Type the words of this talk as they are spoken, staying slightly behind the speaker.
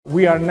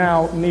We are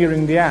now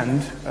nearing the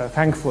end,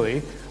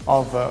 thankfully,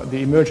 of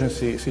the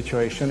emergency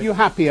situation. Are you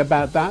happy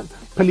about that?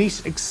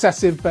 Police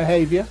excessive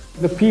behaviour?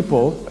 The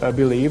people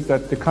believe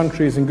that the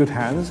country is in good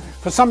hands.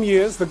 For some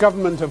years, the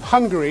government of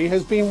Hungary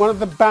has been one of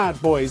the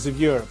bad boys of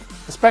Europe,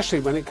 especially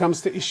when it comes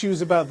to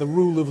issues about the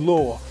rule of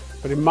law.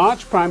 But in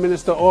March, Prime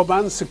Minister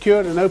Orbán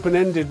secured an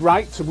open-ended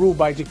right to rule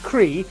by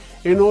decree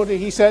in order,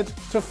 he said,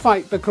 to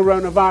fight the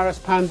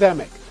coronavirus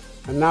pandemic.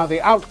 And now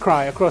the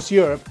outcry across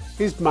Europe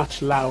is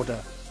much louder.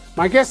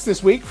 My guest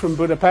this week from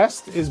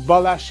Budapest is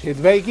Balazs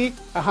Hidveghi,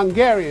 a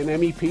Hungarian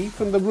MEP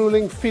from the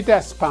ruling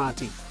FIDESZ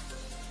party.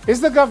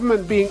 Is the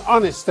government being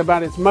honest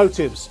about its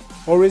motives,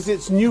 or is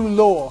its new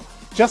law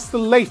just the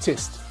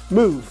latest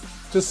move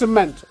to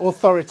cement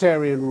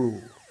authoritarian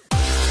rule?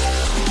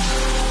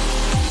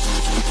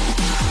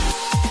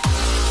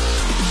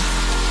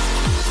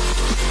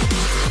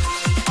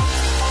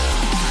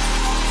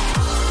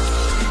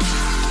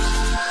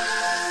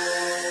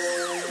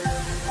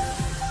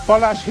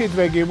 Balazs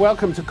Hidveghi,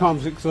 welcome to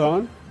Conflict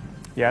Zone.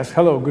 Yes,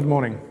 hello, good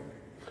morning.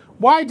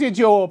 Why did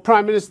your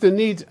Prime Minister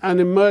need an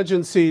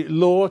emergency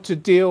law to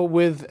deal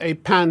with a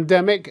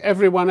pandemic?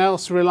 Everyone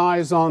else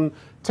relies on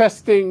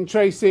testing,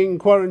 tracing,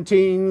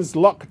 quarantines,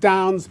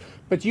 lockdowns,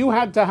 but you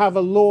had to have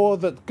a law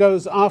that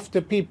goes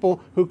after people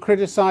who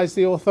criticise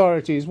the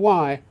authorities.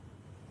 Why?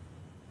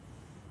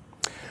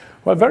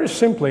 Well, very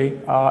simply,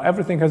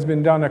 everything has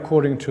been done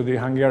according to the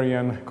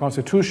Hungarian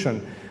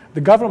constitution. The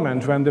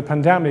government, when the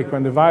pandemic,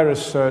 when the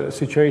virus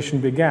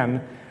situation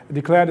began,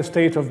 declared a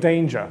state of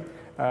danger.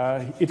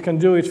 It can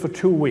do it for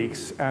 2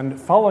 weeks, and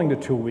following the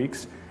 2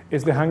 weeks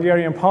is the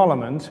Hungarian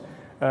parliament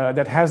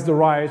that has the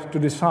right to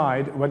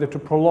decide whether to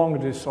prolong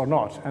this or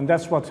not. And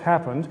that's what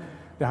happened.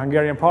 The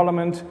Hungarian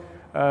parliament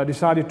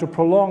decided to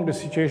prolong the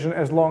situation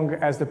as long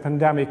as the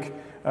pandemic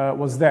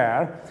was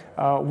there.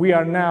 We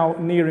are now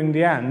nearing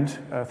the end,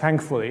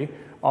 thankfully,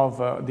 of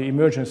the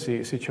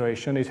emergency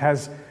situation. It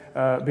has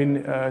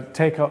been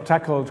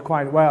tackled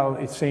quite well,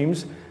 it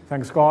seems,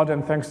 thanks God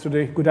and thanks to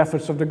the good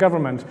efforts of the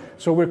government.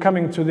 So we're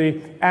coming to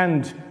the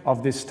end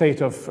of this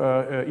state of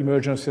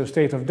emergency, or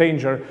state of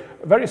danger.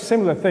 Very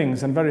similar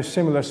things and very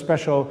similar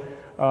special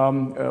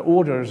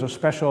orders or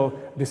special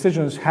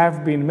decisions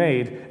have been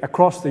made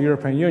across the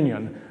European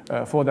Union,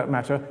 for that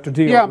matter, to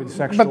deal with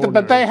such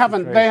but they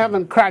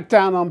haven't cracked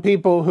down on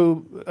people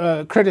who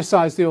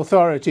criticise the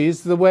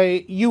authorities the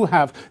way you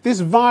have. This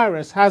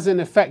virus has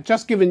in effect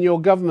just given your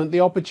government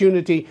the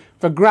opportunity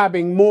for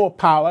grabbing more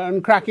power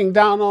and cracking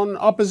down on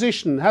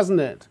opposition,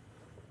 hasn't it?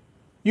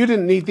 You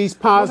didn't need these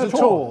powers at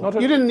all.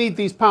 You didn't need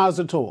these powers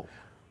at all.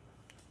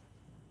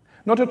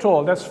 Not at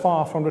all. That's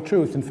far from the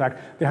truth, in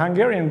fact. The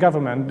Hungarian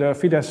government, the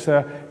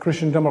FIDESZ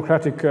Christian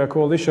Democratic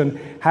Coalition,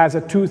 has a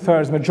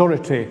 2/3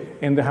 majority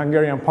in the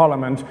Hungarian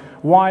parliament.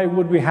 Why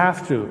would we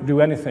have to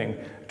do anything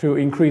to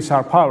increase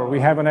our power? We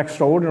have an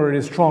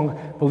extraordinarily strong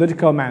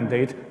political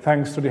mandate,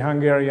 thanks to the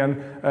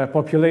Hungarian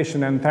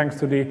population and thanks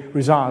to the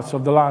results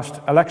of the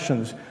last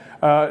elections.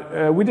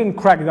 We didn't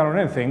crack down on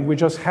anything. We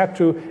just had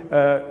to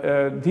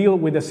deal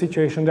with a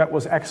situation that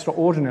was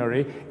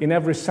extraordinary in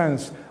every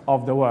sense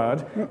of the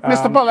word.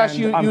 Mr.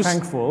 Balazs, I'm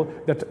thankful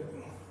that...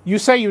 You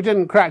say you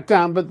didn't crack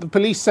down, but the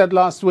police said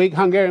last week,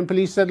 Hungarian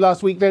police said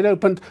last week, they'd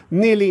opened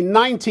nearly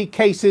 90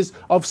 cases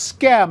of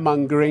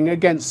scaremongering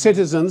against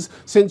citizens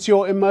since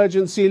your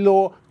emergency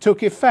law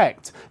took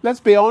effect. Let's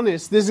be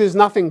honest, this is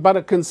nothing but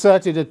a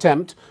concerted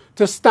attempt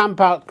to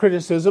stamp out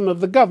criticism of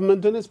the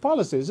government and its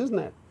policies, isn't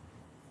it?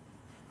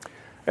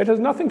 It has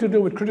nothing to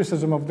do with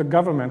criticism of the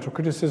government or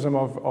criticism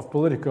of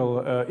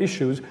political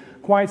issues.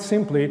 Quite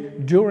simply,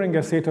 during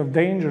a state of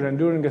danger and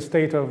during a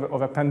state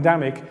of a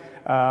pandemic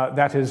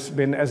that has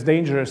been as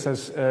dangerous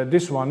as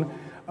this one,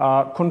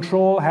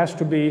 control has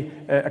to be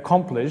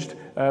accomplished,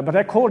 but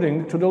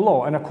according to the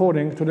law and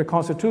according to the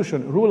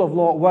constitution. Rule of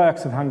law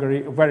works in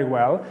Hungary very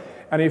well.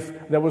 And if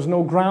there was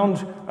no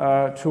ground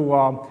to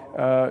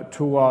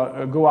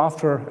go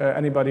after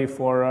anybody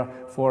for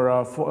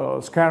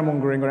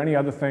scaremongering or any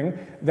other thing,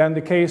 then the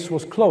case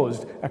was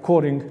closed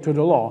according to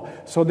the law.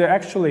 So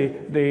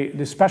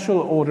the special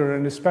order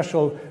and the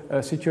special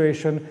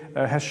situation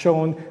has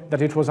shown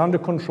that it was under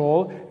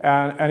control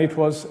and it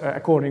was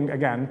according,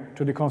 again,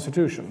 to the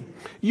Constitution.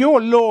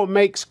 Your law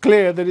makes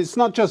clear that it's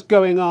not just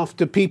going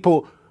after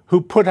people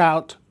who put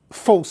out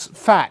false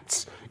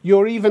facts.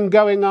 You're even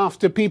going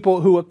after people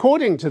who,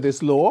 according to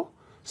this law,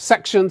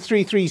 Section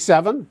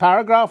 337,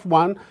 Paragraph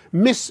 1,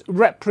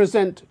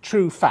 misrepresent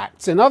true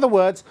facts. In other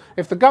words,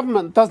 if the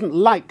government doesn't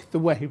like the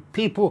way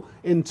people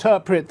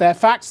interpret their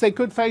facts, they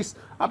could face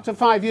up to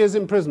 5 years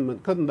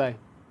imprisonment, couldn't they?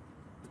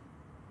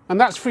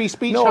 And that's free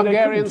speech,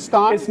 Hungarian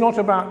style? It's not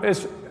about...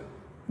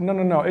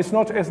 No. It's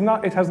not.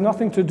 It has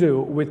nothing to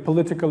do with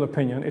political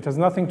opinion. It has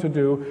nothing to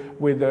do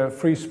with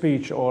free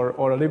speech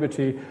or a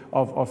liberty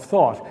of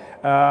thought.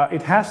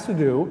 It has to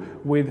do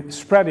with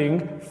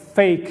spreading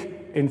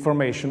fake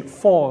information,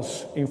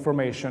 false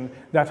information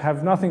that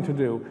have nothing to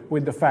do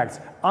with the facts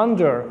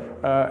under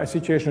a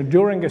situation,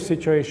 during a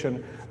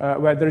situation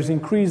where there is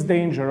increased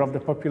danger of the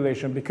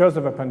population because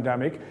of a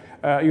pandemic.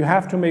 You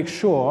have to make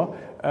sure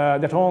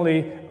that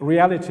only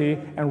reality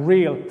and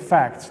real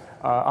facts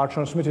are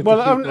transmitted to people.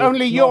 Well,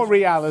 only your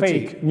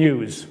reality. Fake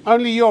news.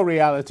 Only your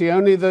reality,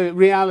 only the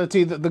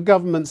reality that the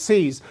government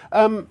sees.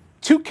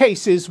 Two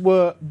cases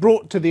were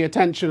brought to the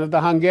attention of the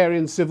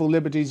Hungarian Civil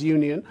Liberties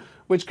Union,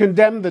 which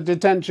condemned the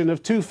detention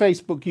of 2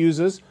 Facebook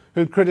users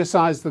who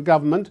criticised the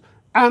government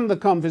and the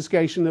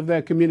confiscation of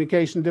their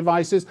communication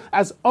devices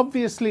as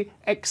obviously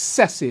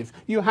excessive.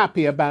 You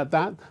happy about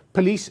that?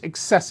 Police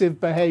excessive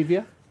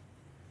behaviour?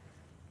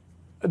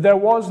 There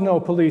was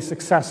no police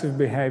excessive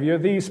behavior.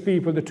 These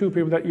people, the 2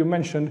 people that you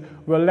mentioned,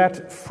 were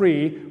let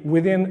free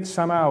within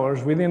some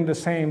hours, within the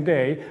same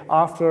day,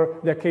 after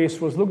their case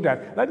was looked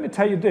at. Let me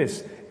tell you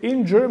this.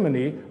 In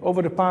Germany,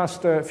 over the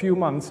past few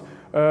months,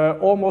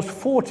 almost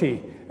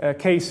 40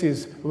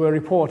 cases were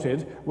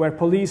reported where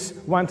police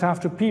went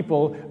after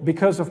people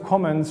because of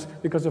comments,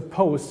 because of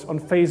posts on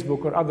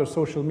Facebook or other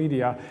social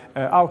media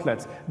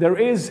outlets. There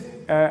is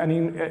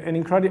an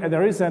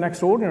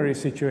extraordinary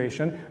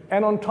situation,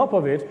 and on top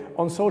of it,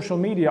 on social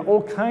media,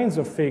 all kinds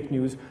of fake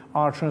news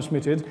are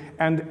transmitted,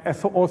 and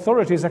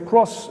authorities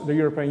across the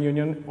European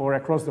Union, or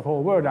across the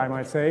whole world, I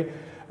might say,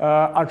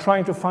 are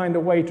trying to find a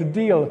way to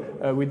deal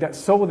with that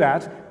so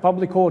that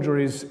public order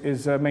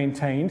is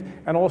maintained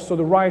and also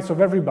the rights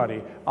of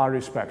everybody are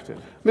respected.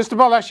 Mr.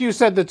 Balazs, you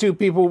said the 2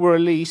 people were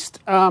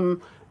released.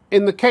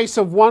 In the case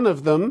of one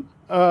of them,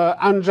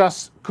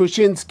 Andras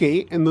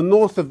Kuczynski, in the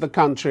north of the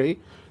country,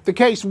 the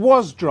case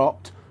was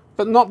dropped,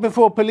 but not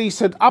before police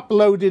had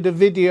uploaded a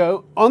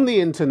video on the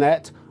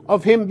internet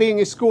of him being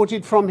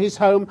escorted from his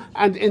home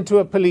and into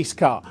a police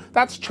car.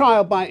 That's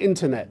trial by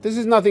internet. This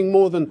is nothing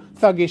more than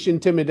thuggish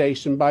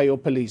intimidation by your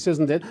police,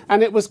 isn't it?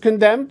 And it was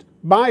condemned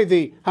by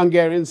the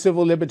Hungarian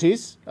Civil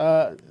Liberties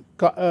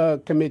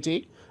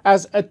Committee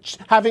as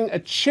having a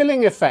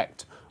chilling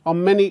effect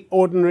on many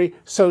ordinary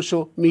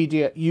social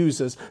media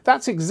users.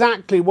 That's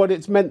exactly what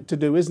it's meant to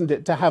do, isn't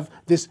it? To have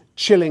this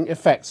chilling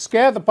effect.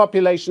 Scare the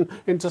population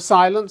into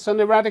silence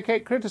and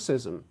eradicate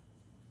criticism.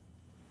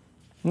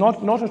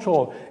 Not at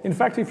all. In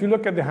fact, if you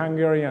look at the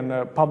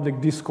Hungarian public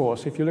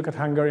discourse, if you look at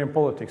Hungarian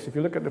politics, if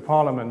you look at the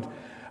parliament,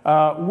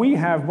 we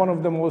have one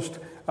of the most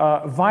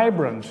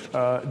vibrant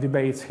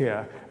debates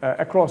here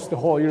across the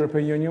whole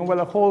European Union, where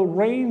a whole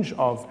range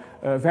of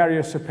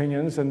various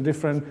opinions and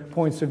different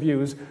points of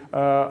views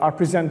are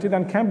presented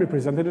and can be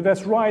presented. And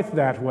that's right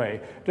that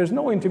way. There's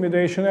no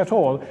intimidation at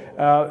all.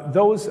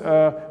 Those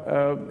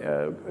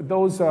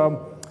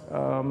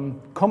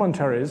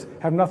commentaries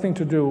have nothing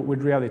to do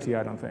with reality,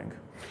 I don't think.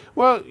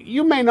 Well,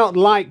 you may not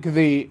like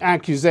the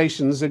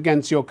accusations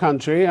against your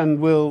country, and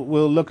we'll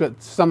look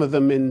at some of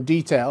them in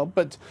detail,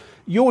 but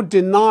your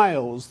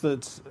denials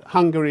that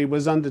Hungary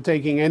was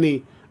undertaking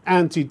any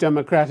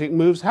anti-democratic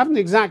moves haven't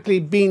exactly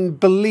been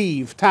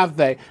believed, have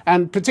they?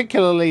 And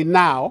particularly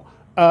now,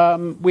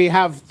 we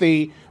have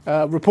the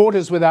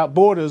Reporters Without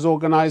Borders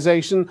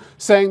organization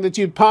saying that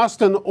you'd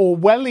passed an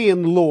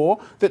Orwellian law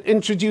that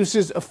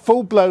introduces a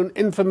full-blown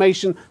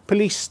information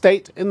police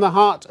state in the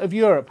heart of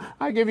Europe.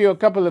 I give you a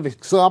couple of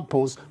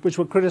examples which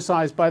were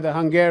criticized by the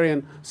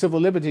Hungarian Civil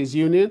Liberties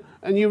Union,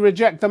 and you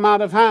reject them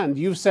out of hand.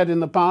 You've said in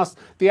the past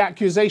the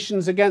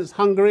accusations against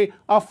Hungary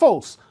are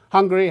false.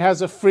 Hungary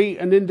has a free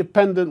and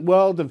independent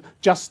world of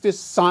justice,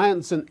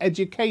 science, and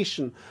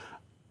education.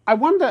 I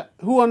wonder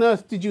who on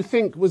earth did you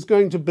think was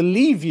going to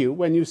believe you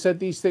when you said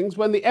these things,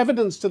 when the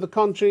evidence to the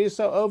contrary is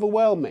so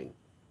overwhelming?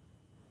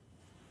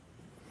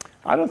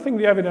 I don't think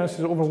the evidence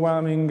is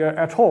overwhelming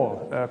at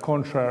all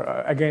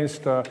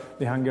against the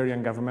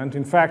Hungarian government.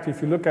 In fact,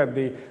 if you look at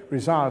the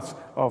results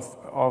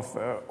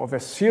of a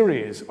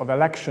series of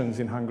elections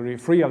in Hungary,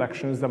 free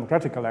elections,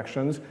 democratic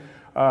elections,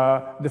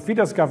 the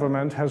FIDESZ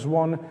government has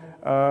won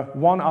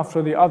one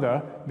after the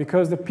other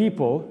because the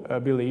people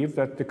believe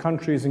that the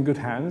country is in good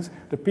hands.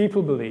 The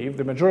people believe,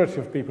 the majority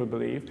of people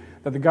believe,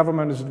 that the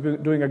government is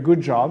doing a good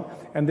job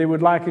and they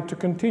would like it to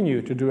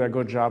continue to do a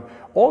good job.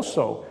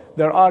 Also,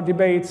 there are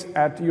debates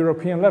at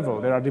European level.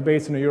 There are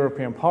debates in the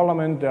European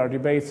Parliament. There are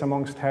debates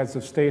amongst heads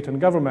of state and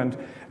government.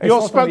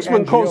 Your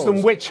spokesman calls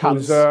them witch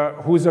hunts.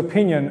 Whose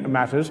opinion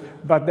matters,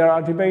 but there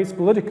are debates,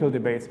 political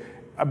debates.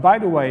 By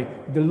the way,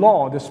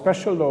 the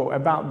special law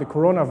about the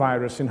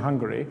coronavirus in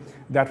Hungary,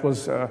 that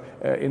was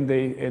in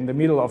the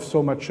middle of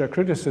so much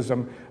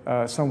criticism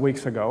some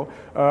weeks ago,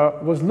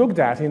 was looked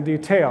at in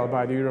detail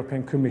by the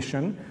European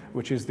Commission,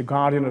 which is the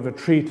guardian of the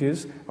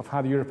treaties of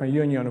how the European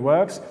Union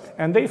works,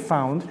 and they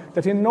found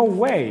that in no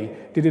way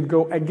did it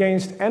go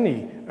against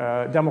any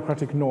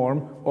democratic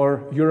norm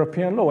or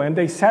European law, and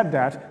they said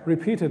that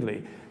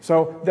repeatedly.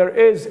 So there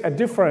is a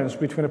difference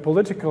between a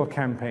political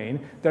campaign,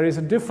 there is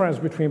a difference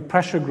between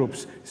pressure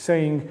groups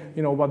saying,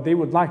 what they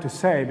would like to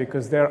say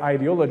because their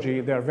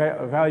ideology, their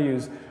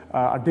values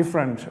are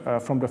different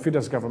from the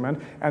FIDESZ government,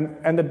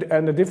 and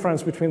the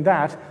difference between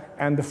that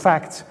and the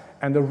facts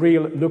and the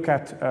real look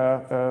at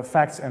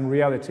facts and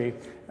reality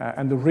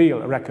and the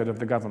real record of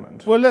the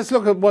government. Well, let's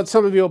look at what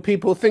some of your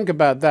people think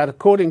about that.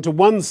 According to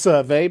one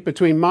survey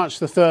between March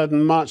the 3rd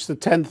and March the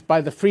 10th by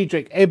the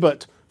Friedrich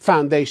Ebert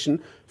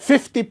Foundation,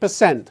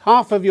 50%,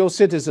 half of your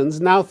citizens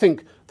now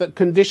think that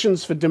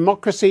conditions for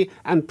democracy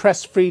and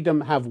press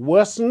freedom have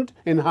worsened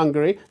in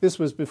Hungary. This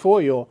was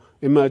before your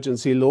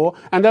emergency law.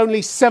 And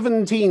only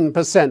 17%,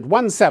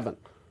 1/7,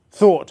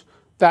 thought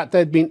that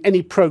there'd been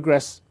any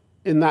progress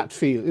in that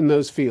field, in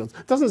those fields.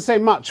 Doesn't say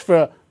much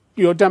for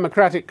your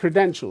democratic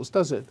credentials,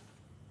 does it?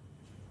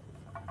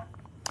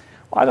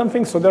 I don't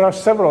think so. There are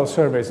several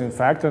surveys, in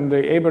fact, and the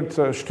Ebert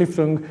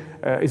Stiftung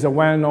is a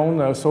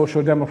well-known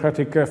social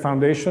democratic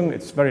foundation.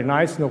 It's very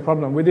nice, no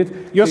problem with it.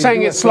 You're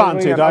saying it's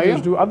slanted, are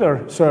you? Do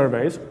other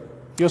surveys.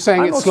 You're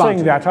saying it's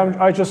slanted. I'm not saying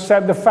that. I just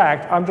said the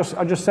fact.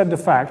 I just said the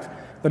fact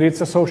that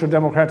it's a social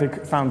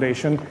democratic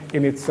foundation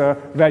in its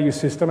value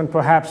system, and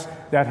perhaps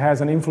that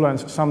has an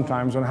influence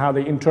sometimes on how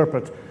they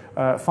interpret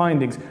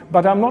findings.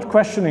 But I'm not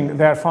questioning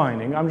their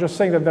finding. I'm just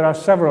saying that there are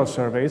several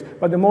surveys,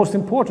 but the most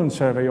important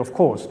survey, of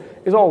course,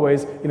 is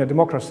always, in a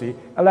democracy,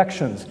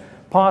 elections.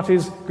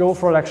 Parties go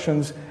for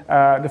elections.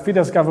 The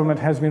FIDESZ government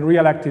has been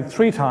re-elected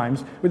 3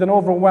 times with an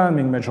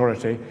overwhelming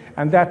majority,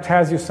 and that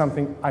tells you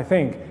something, I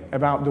think,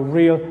 about the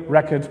real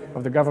record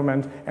of the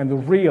government and the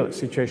real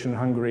situation in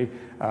Hungary.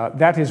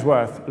 That is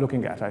worth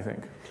looking at, I think.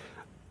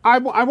 I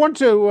want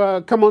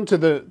to come on to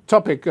the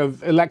topic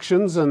of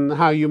elections and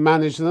how you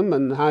manage them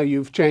and how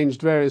you've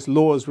changed various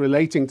laws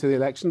relating to the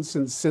elections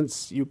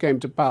since you came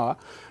to power.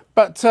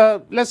 But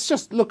let's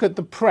just look at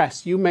the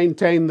press. You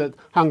maintain that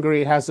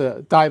Hungary has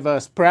a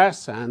diverse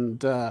press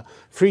and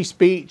free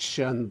speech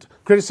and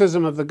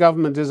criticism of the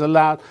government is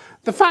allowed.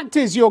 The fact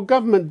is your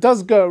government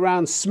does go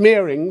around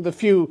smearing the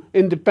few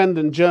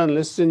independent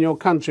journalists in your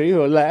country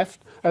who are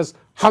left as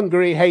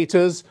Hungary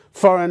haters,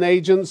 foreign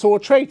agents or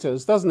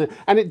traitors, doesn't it?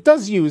 And it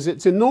does use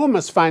its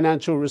enormous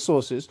financial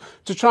resources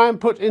to try and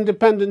put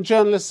independent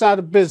journalists out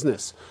of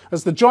business.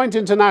 As the Joint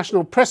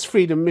International Press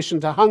Freedom Mission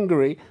to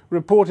Hungary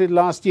reported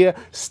last year,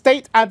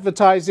 state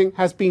advertising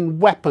has been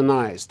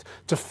weaponized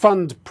to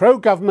fund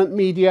pro-government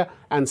media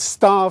and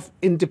starve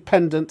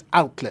independent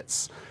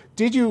outlets.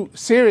 Did you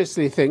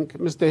seriously think,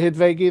 Mr.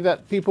 Hidveghi,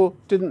 that people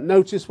didn't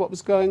notice what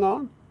was going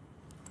on?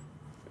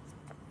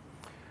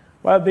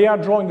 Well, they are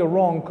drawing the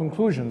wrong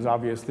conclusions,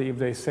 obviously, if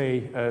they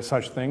say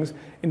such things.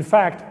 In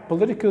fact,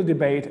 political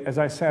debate, as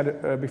I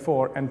said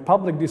before, and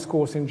public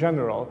discourse in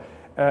general,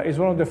 is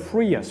one of the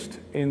freest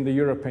in the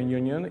European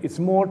Union. It's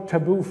more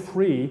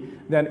taboo-free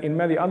than in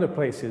many other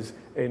places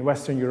in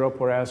Western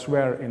Europe or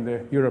elsewhere in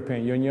the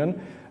European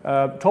Union.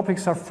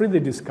 Topics are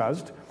freely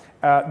discussed.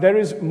 There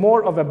is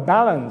more of a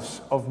balance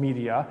of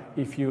media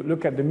if you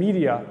look at the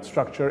media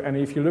structure and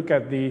if you look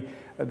at the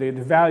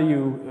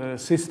value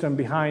system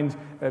behind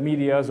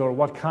medias or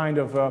what kind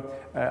of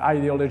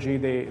ideology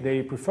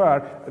they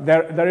prefer.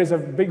 There is a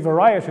big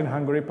variety in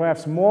Hungary,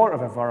 perhaps more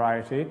of a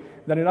variety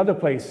than in other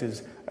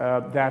places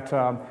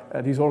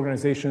that these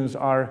organizations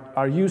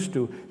are used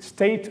to.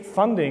 State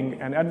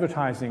funding and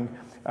advertising,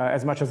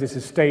 as much as this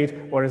is state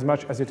or as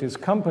much as it is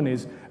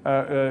companies,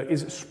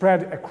 is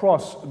spread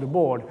across the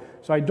board.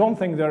 So I don't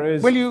think there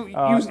is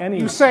any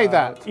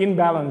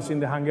imbalance in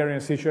the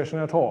Hungarian situation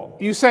at all.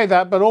 You say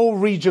that, but all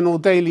regional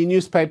daily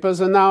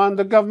newspapers are now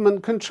under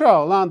government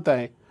control, aren't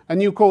they?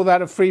 And you call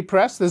that a free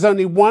press? There's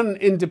only one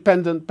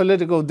independent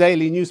political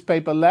daily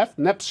newspaper left,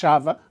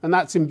 Népszava, and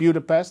that's in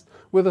Budapest,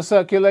 with a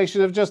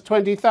circulation of just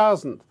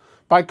 20,000.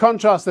 By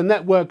contrast, the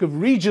network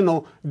of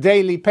regional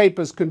daily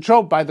papers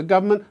controlled by the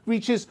government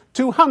reaches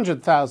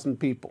 200,000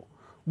 people.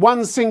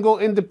 One single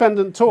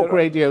independent talk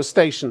radio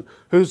station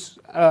whose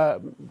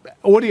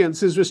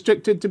audience is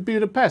restricted to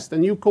Budapest,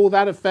 and you call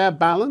that a fair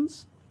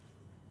balance?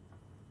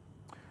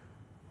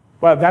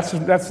 Well,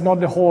 that's not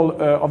the whole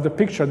of the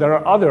picture. There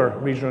are other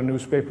regional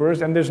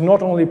newspapers, and there's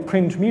not only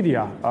print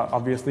media,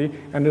 obviously,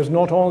 and there's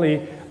not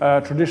only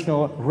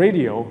traditional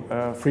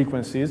radio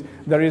frequencies.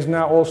 There is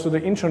now also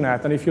the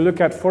internet. And if you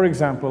look at, for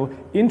example,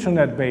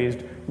 internet-based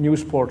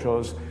news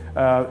portals,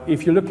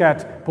 if you look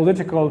at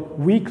political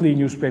weekly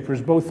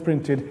newspapers, both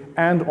printed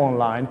and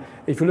online,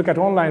 if you look at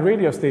online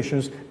radio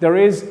stations, there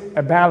is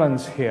a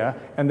balance here,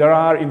 and there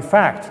are in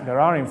fact,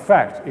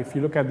 if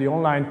you look at the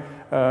online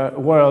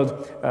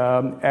world,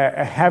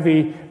 a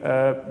heavy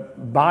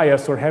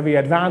bias or heavy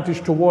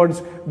advantage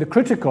towards the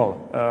critical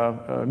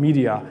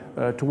media,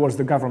 towards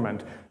the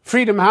government.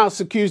 Freedom House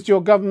accused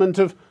your government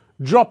of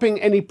dropping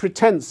any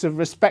pretense of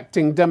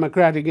respecting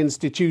democratic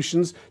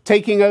institutions,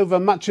 taking over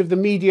much of the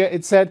media,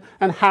 it said,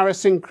 and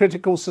harassing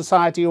critical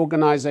society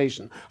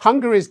organisation.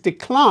 Hungary's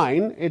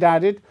decline, it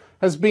added,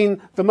 has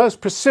been the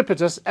most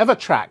precipitous ever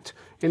tracked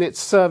in its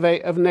survey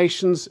of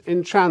nations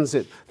in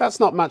transit. That's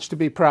not much to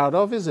be proud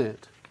of, is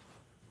it?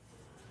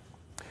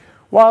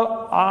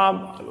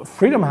 Well,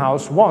 Freedom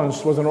House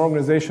once was an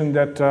organization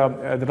that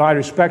I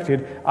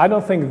respected. I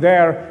don't think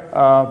their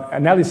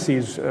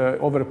analyses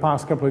over the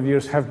past couple of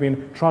years have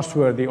been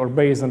trustworthy or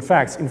based on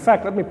facts. In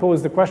fact, let me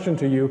pose the question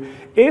to you.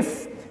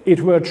 If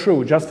it were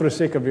true, just for the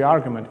sake of the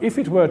argument, if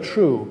it were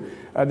true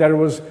that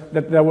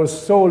there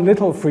was so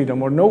little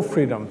freedom or no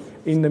freedom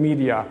in the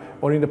media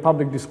or in the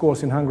public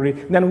discourse in Hungary,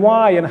 then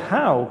why and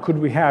how could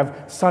we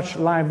have such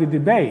lively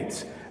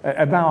debates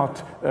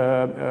about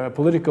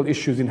political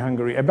issues in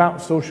Hungary,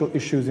 about social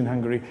issues in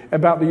Hungary,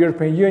 about the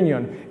European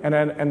Union, and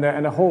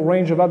a whole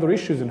range of other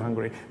issues in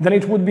Hungary? Then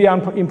it would be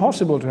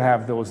impossible to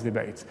have those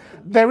debates.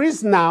 There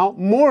is now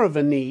more of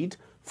a need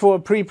for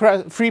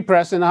a free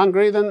press in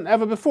Hungary than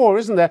ever before,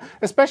 isn't there?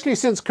 Especially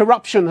since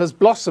corruption has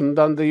blossomed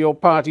under your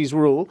party's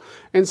rule.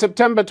 In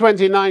September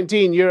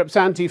 2019, Europe's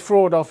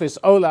anti-fraud office,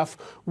 OLAF,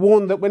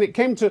 warned that when it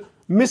came to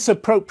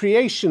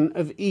misappropriation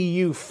of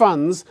EU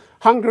funds,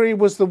 Hungary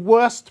was the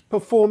worst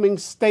performing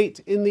state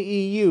in the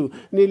EU.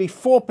 Nearly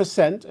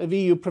 4% of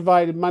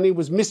EU-provided money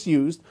was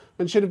misused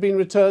and should have been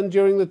returned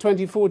during the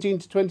 2014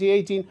 to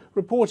 2018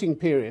 reporting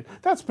period.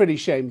 That's pretty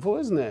shameful,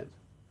 isn't it?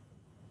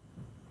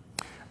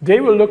 They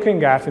were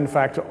looking at, in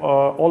fact,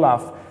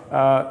 Olaf,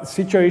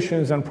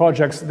 situations and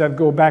projects that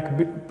go back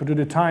to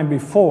the time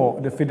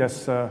before the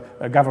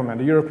FIDESZ government.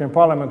 The European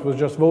Parliament was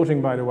just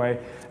voting, by the way,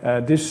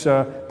 this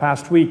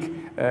past week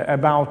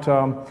about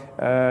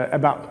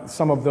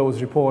some of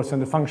those reports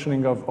and the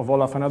functioning of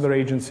Olaf and other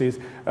agencies.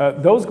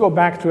 Those go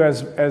back to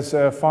as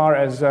far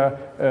as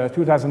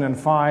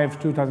 2005,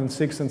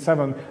 2006 and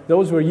 2007.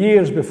 Those were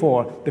years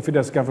before the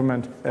FIDESZ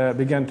government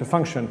began to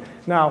function.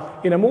 Now,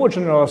 in a more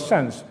general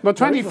sense... But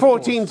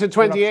 2014 to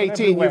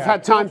 2018, you've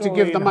had time to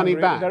give the money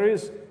back.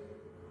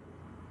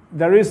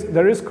 There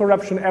is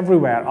corruption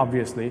everywhere,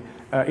 obviously,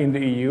 in the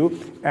EU,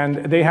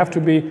 and they have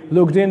to be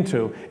looked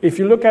into. If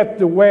you look at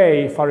the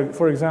way,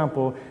 for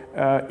example,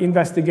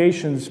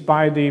 investigations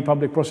by the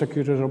public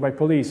prosecutors or by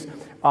police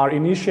are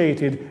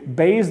initiated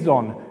based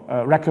on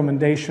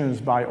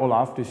recommendations by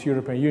Olaf, this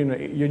European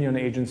Union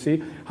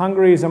agency,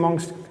 Hungary is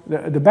amongst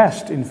the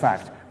best, in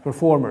fact,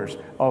 performers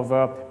of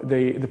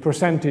the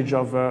percentage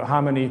of how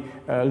many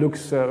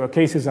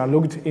cases are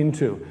looked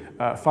into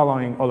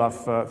following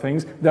Olaf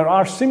things. There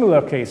are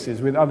similar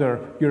cases with other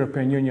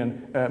European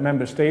Union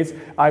member states.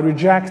 I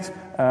reject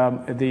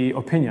the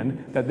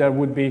opinion that there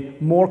would be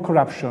more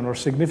corruption or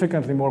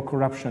significantly more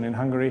corruption in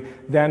Hungary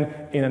than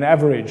in an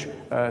average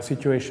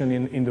situation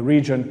in the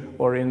region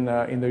or in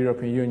the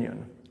European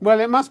Union. Well,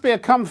 it must be a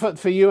comfort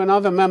for you and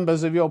other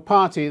members of your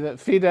party that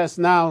FIDESZ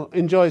now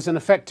enjoys an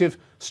effective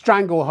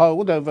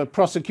stranglehold over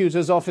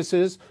prosecutors'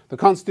 offices, the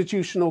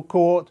Constitutional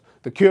Court,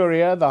 the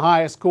Curia, the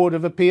highest court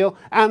of appeal,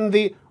 and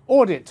the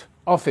Audit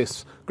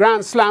Office.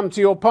 Grand slam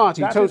to your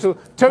party,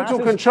 total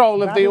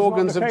control of the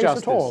organs of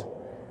justice.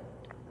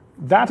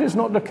 That is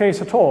not the case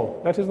at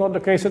all. That is not the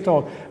case at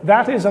all.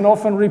 That is an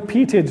often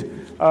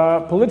repeated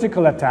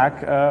political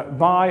attack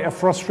by a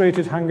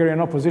frustrated Hungarian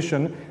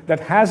opposition that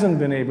hasn't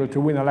been able to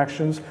win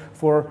elections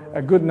for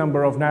a good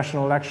number of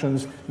national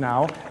elections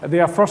now. They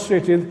are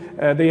frustrated,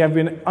 they have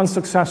been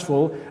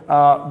unsuccessful,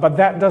 but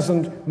that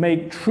doesn't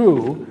make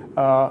true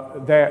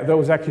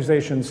those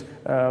accusations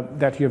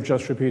that you have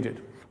just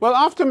repeated. Well,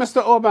 after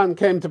Mr. Orbán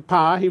came to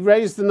power, he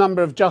raised the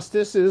number of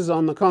justices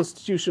on the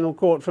Constitutional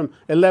Court from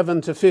 11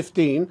 to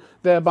 15,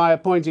 thereby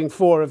appointing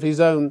 4 of his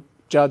own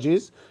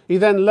judges. He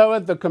then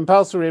lowered the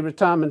compulsory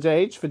retirement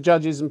age for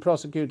judges and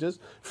prosecutors,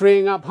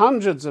 freeing up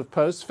hundreds of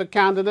posts for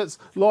candidates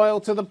loyal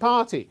to the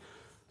party.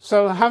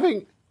 So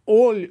having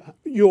all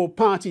your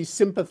party's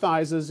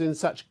sympathisers in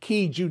such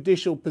key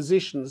judicial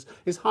positions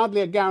is hardly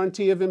a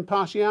guarantee of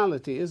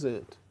impartiality, is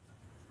it?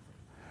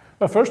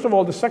 Well, first of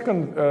all, the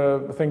second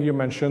thing you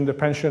mentioned, the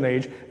pension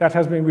age, that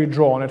has been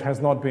withdrawn. It has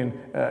not been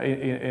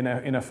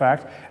in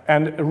effect.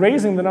 And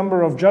raising the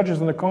number of judges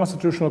in the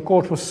Constitutional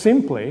Court was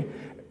simply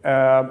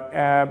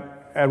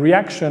a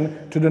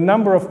reaction to the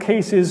number of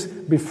cases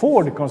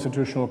before the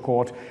Constitutional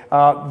Court.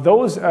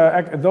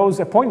 Those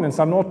appointments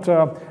are not,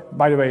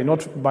 by the way,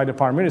 not by the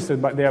Prime Minister,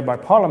 but they are by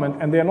Parliament,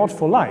 and they are not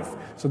for life.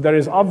 So there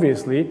is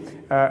obviously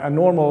a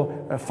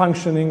normal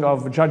functioning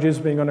of judges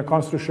being on the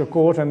Constitutional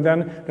Court and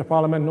then the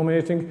Parliament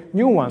nominating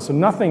new ones. So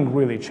nothing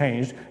really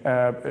changed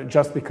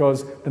just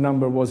because the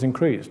number was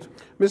increased.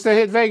 Mr.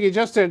 Hidveghi,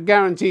 just to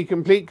guarantee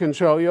complete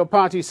control, your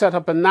party set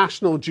up a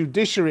national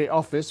judiciary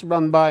office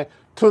run by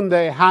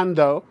Tunde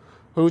Hando,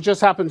 who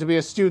just happened to be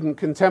a student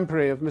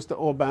contemporary of Mr.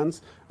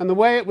 Orbán's, and the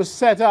way it was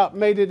set up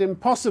made it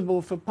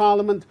impossible for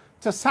Parliament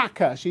to sack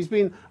her. She's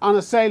been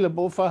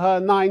unassailable for her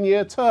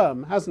 9-year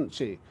term, hasn't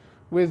she?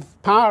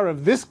 With power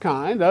of this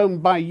kind,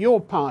 owned by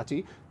your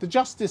party, the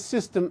justice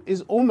system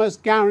is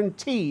almost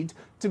guaranteed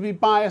to be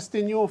biased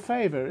in your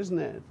favour, isn't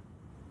it?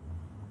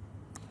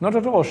 Not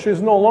at all.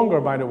 She's no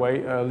longer, by the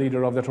way,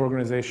 leader of that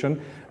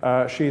organization.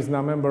 She is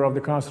now a member of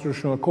the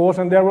Constitutional Court,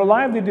 and there were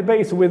lively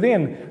debates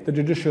within the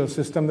judicial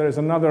system. There is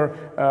another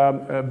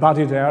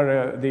body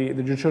there, the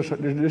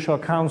Judicial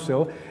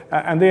Council,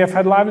 and they have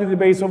had lively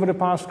debates over the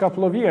past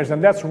couple of years,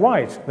 and that's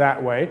right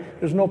that way.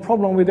 There's no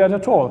problem with that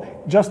at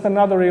all. Just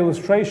another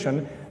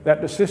illustration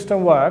that the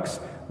system works.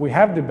 We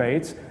have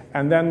debates,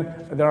 and then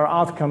there are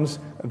outcomes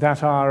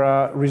that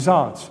are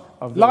results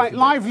of those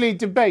lively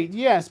debate,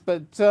 yes,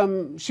 but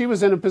she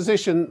was in a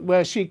position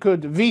where she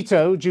could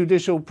veto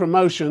judicial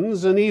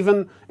promotions and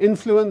even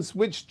influence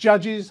which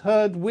judges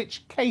heard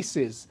which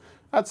cases.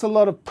 That's a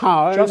lot of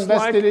power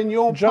invested in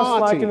your just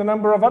party. Like in a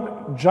number of other,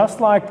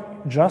 just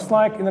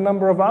like in a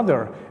number of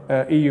other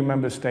EU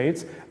member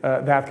states,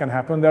 that can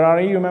happen. There are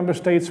EU member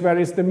states where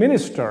it's the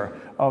Minister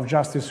of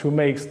Justice who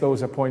makes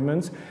those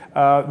appointments.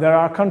 There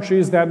are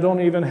countries that don't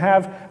even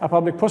have a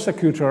public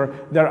prosecutor.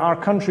 There are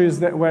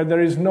countries where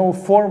there is no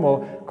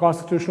formal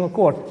constitutional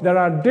court. There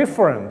are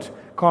different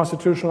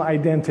constitutional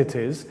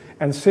identities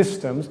and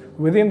systems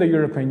within the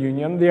European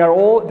Union. They are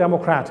all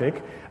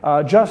democratic.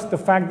 Just the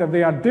fact that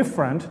they are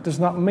different does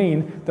not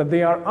mean that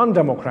they are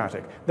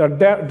undemocratic. There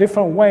are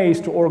different ways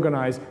to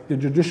organize the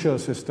judicial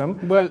system.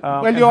 Well,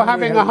 you're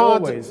having a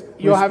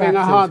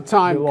hard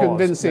time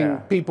convincing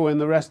people in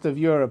the rest of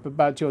Europe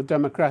about your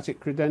democratic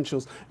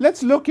credentials.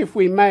 Let's look, if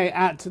we may,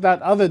 at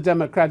that other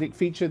democratic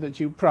feature that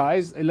you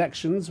prize,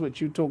 elections, which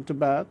you talked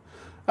about.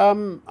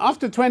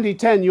 After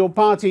 2010, your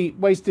party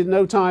wasted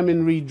no time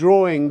in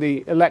redrawing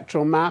the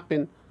electoral map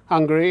in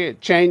Hungary.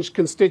 It changed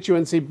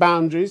constituency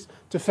boundaries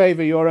to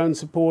favour your own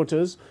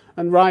supporters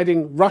and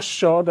riding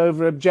roughshod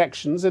over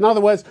objections. In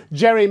other words,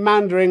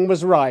 gerrymandering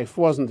was rife,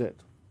 wasn't it?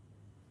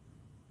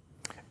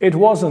 It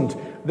wasn't.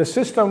 The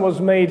system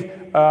was made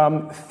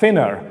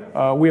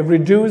thinner. We have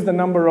reduced the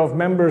number of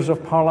members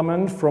of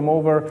parliament from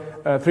over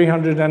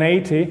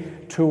 380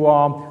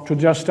 to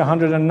just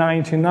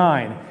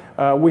 199.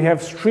 We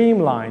have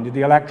streamlined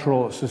the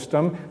electoral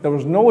system. There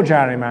was no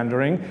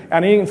gerrymandering.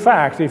 And in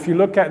fact, if you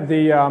look at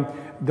the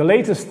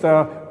latest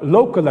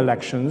local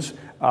elections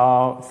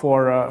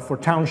for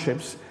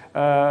townships,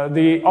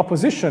 the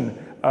opposition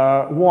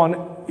won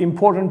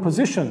important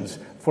positions.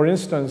 For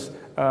instance,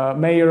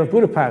 Mayor of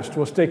Budapest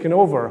was taken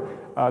over.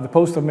 The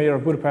post of Mayor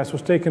of Budapest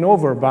was taken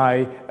over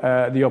by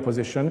the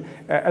opposition,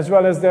 as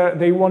well as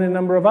they won in a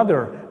number of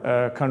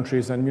other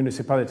countries and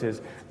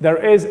municipalities.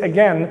 There is,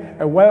 again,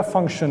 a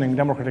well-functioning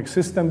democratic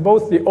system.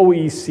 Both the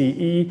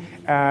OECE,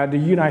 the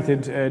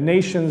United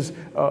Nations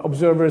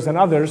observers and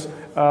others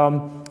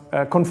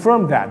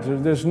confirmed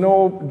that. There's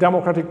no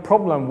democratic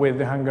problem with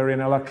the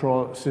Hungarian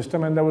electoral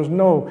system, and there was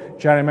no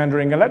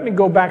gerrymandering. And let me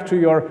go back to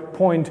your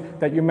point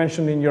that you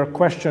mentioned in your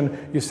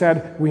question. You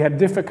said we had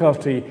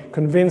difficulty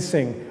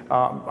convincing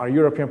our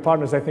European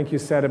partners, I think you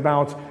said,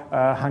 about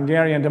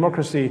Hungarian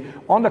democracy.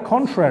 On the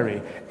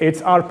contrary,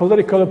 it's our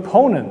political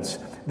opponents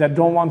that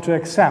don't want to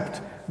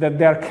accept that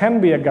there can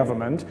be a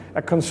government,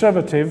 a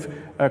conservative,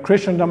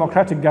 Christian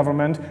democratic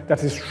government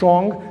that is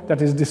strong,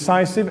 that is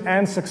decisive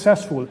and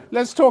successful.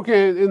 Let's talk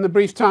in the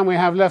brief time we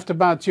have left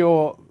about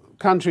your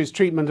country's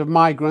treatment of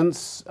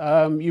migrants.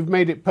 You've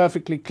made it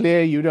perfectly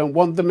clear you don't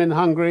want them in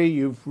Hungary.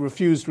 You've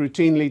refused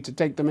routinely to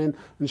take them in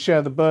and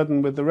share the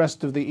burden with the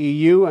rest of the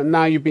EU. And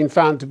now you've been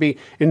found to be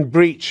in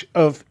breach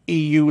of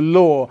EU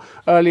law.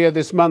 Earlier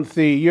this month,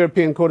 the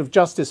European Court of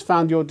Justice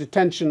found your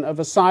detention of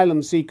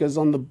asylum seekers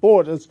on the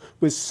borders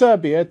with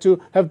Serbia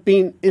to have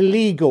been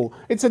illegal.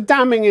 It's a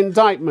damning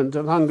indictment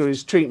of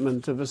Hungary's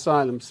treatment of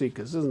asylum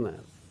seekers, isn't it?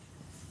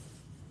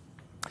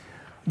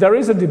 There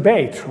is a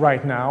debate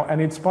right now, and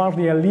it's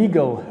partly a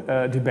legal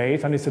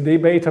debate, and it's a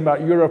debate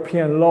about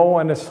European law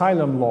and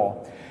asylum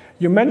law.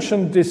 You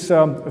mentioned this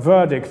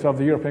verdict of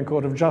the European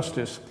Court of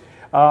Justice.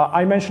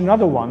 I mentioned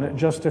another one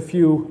just a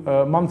few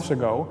months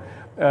ago,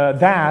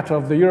 that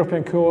of the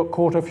European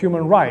Court of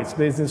Human Rights,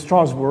 based in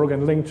Strasbourg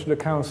and linked to the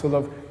Council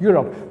of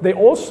Europe. They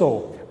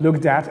also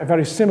looked at a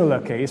very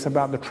similar case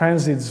about the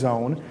transit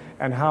zone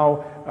and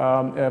how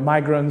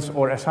migrants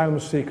or asylum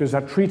seekers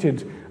are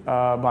treated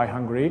by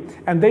Hungary,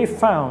 and they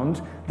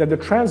found that the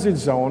transit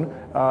zone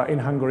in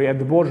Hungary, at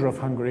the border of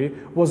Hungary,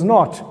 was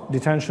not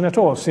detention at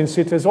all, since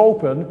it is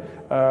open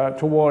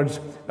towards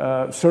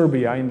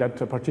Serbia in that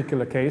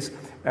particular case,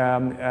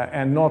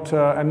 and not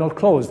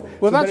closed.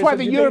 Well, so that's why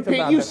the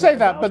European, you say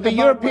that, but the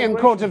European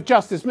Court of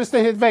Justice,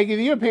 Mr. Hidveghi,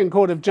 the European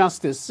Court of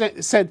Justice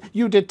said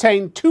you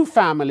detained two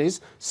families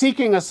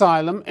seeking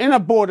asylum in a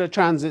border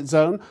transit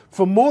zone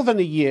for more than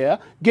a year,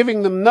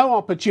 giving them no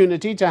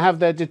opportunity to have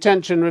their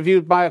detention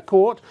reviewed by a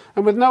court,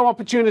 and with no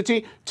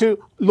opportunity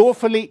to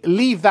lawfully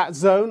leave that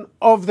zone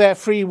of their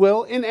free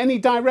will in any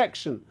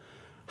direction.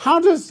 How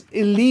does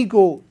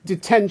illegal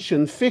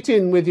detention fit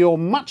in with your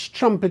much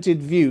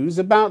trumpeted views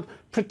about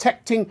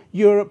protecting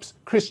Europe's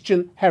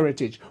Christian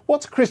heritage?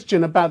 What's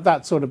Christian about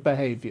that sort of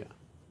behaviour?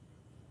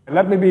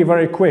 Let me be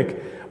very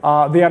quick.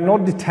 They are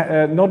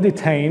not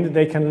detained.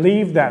 They can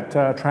leave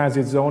that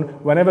transit zone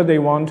whenever they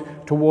want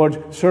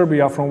toward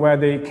Serbia from where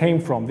they came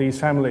from, these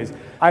families.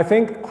 I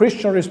think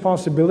Christian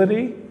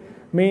responsibility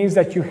means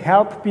that you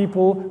help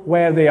people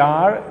where they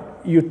are,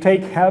 you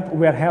take help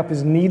where help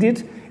is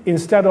needed,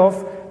 instead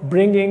of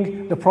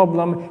bringing the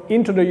problem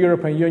into the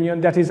European Union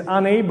that is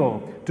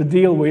unable to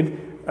deal with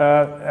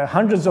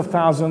hundreds of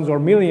thousands or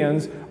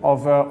millions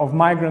of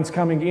migrants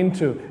coming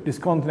into this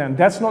continent.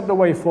 That's not the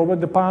way forward.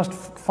 The past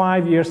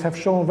 5 years have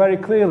shown very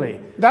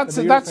clearly. That's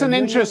an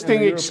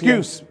interesting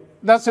excuse.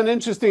 That's an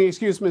interesting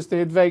excuse,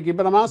 Mr. Hidveghi,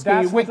 but I'm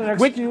asking you,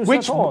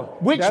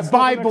 which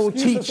Bible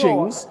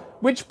teachings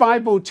Which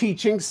Bible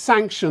teachings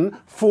sanction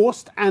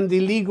forced and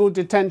illegal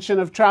detention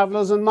of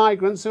travellers and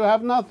migrants who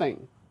have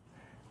nothing?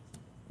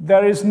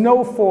 There is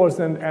no forced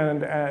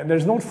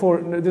there's no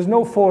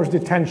forced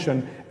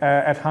detention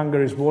at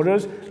Hungary's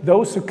borders.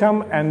 Those who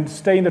come and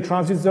stay in the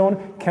transit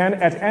zone can,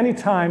 at any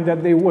time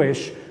that they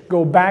wish,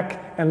 go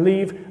back and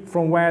leave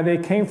from where they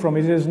came from.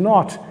 It is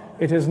not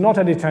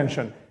a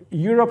detention.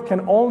 Europe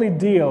can only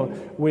deal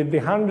with the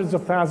hundreds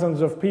of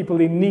thousands of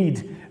people in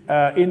need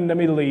in the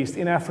Middle East,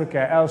 in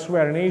Africa,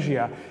 elsewhere in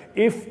Asia,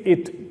 if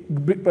it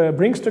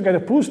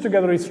pulls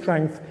together its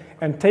strength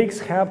and takes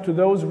help to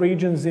those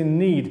regions in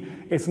need.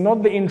 It's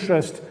not the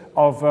interest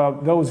of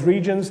those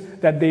regions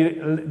that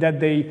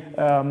they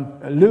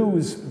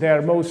lose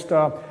their most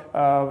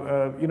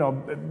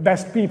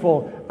best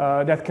people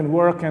that can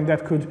work and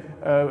that could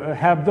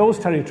help those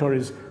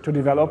territories to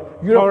develop.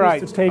 Europe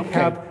needs to take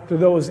help to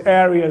those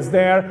areas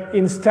there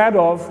instead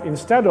of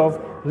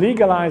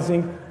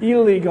legalizing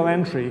illegal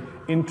entry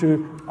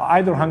into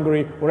either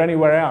Hungary or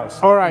anywhere else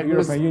in the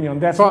European Union.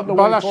 That's not the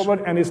way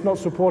forward, and it's not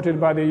supported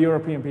by the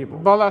European people.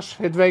 Balazs,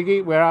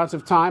 Hidveghi, we're out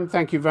of time.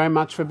 Thank you very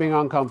much for being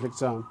on Conflict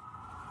Zone.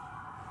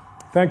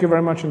 Thank you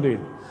very much indeed.